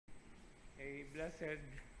blessed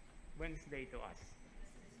Wednesday to us.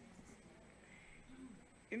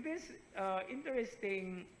 In this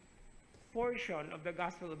interesting portion of the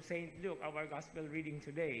Gospel of St. Luke, our Gospel reading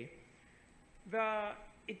today, the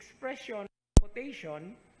expression,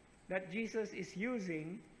 quotation that Jesus is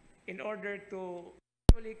using in order to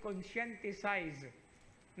actually conscientize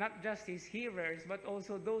not just his hearers, but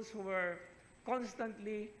also those who were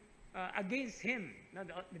constantly against him, not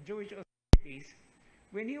the Jewish authorities.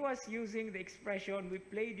 When he was using the expression, we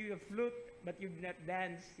played you a flute, but you did not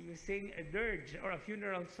dance, you sing a dirge or a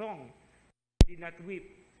funeral song, you did not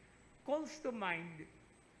weep, calls to mind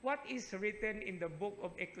what is written in the book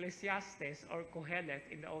of Ecclesiastes or Kohelet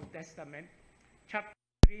in the Old Testament, chapter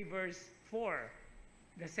 3, verse 4,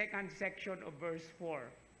 the second section of verse 4.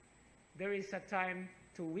 There is a time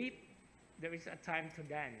to weep, there is a time to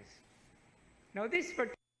dance. Now, this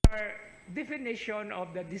particular definition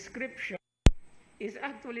of the description is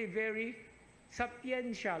actually very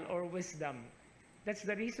sapiential or wisdom. That's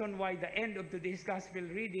the reason why the end of today's gospel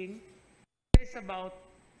reading says about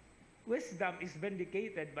wisdom is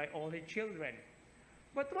vindicated by all her children.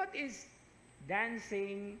 But what is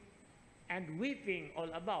dancing and weeping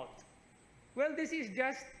all about? Well, this is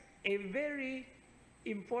just a very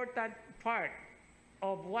important part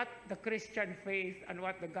of what the Christian faith and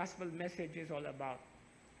what the gospel message is all about.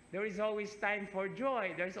 There is always time for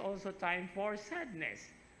joy. There's also time for sadness.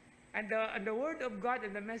 And the word of God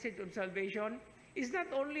and the message of salvation is not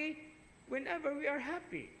only whenever we are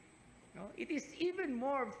happy. No? It is even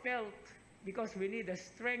more felt because we need the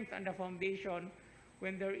strength and the foundation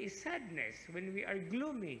when there is sadness, when we are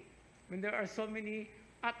gloomy, when there are so many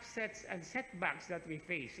upsets and setbacks that we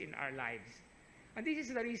face in our lives. And this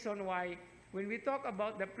is the reason why when we talk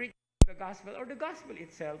about the preaching of the gospel or the gospel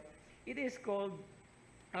itself, it is called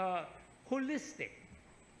holistic.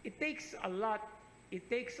 It takes a lot. It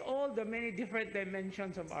takes all the many different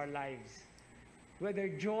dimensions of our lives, whether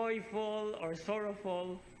joyful or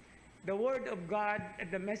sorrowful. The word of God and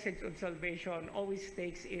the message of salvation always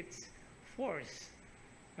takes its force.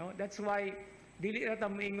 No? That's why dili na ta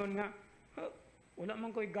moingon nga, wala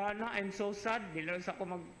man ko'y gana, I'm so sad, dili na sa ako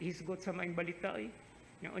maghisgot sa maing balita eh.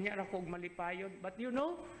 Unya ra ko og malipayod. But you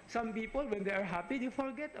know, some people when they are happy, they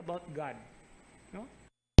forget about God. No?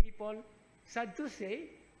 People, sad to say,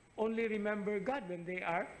 only remember God when they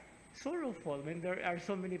are sorrowful, when there are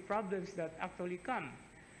so many problems that actually come.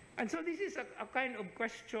 And so this is a kind of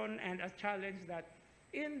question and a challenge that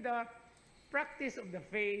in the practice of the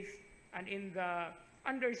faith and in the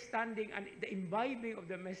understanding and the imbibing of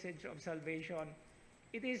the message of salvation,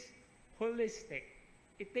 it is holistic.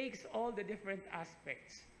 It takes all the different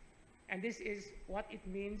aspects. And this is what it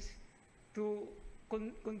means to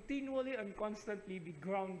continually and constantly be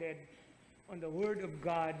grounded on the Word of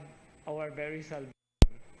God, our very salvation,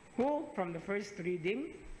 who, from the first reading,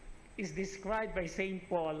 is described by St.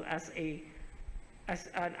 Paul as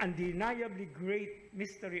an undeniably great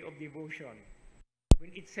mystery of devotion.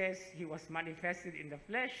 When it says he was manifested in the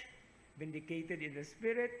flesh, vindicated in the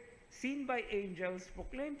spirit, seen by angels,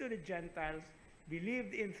 proclaimed to the Gentiles,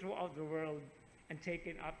 believed in throughout the world, and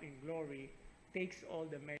taken up in glory, takes all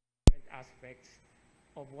the many different aspects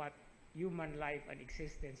of what human life and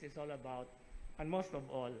existence is all about, and most of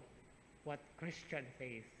all, what Christian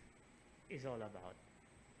faith is all about.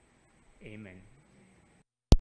 Amen.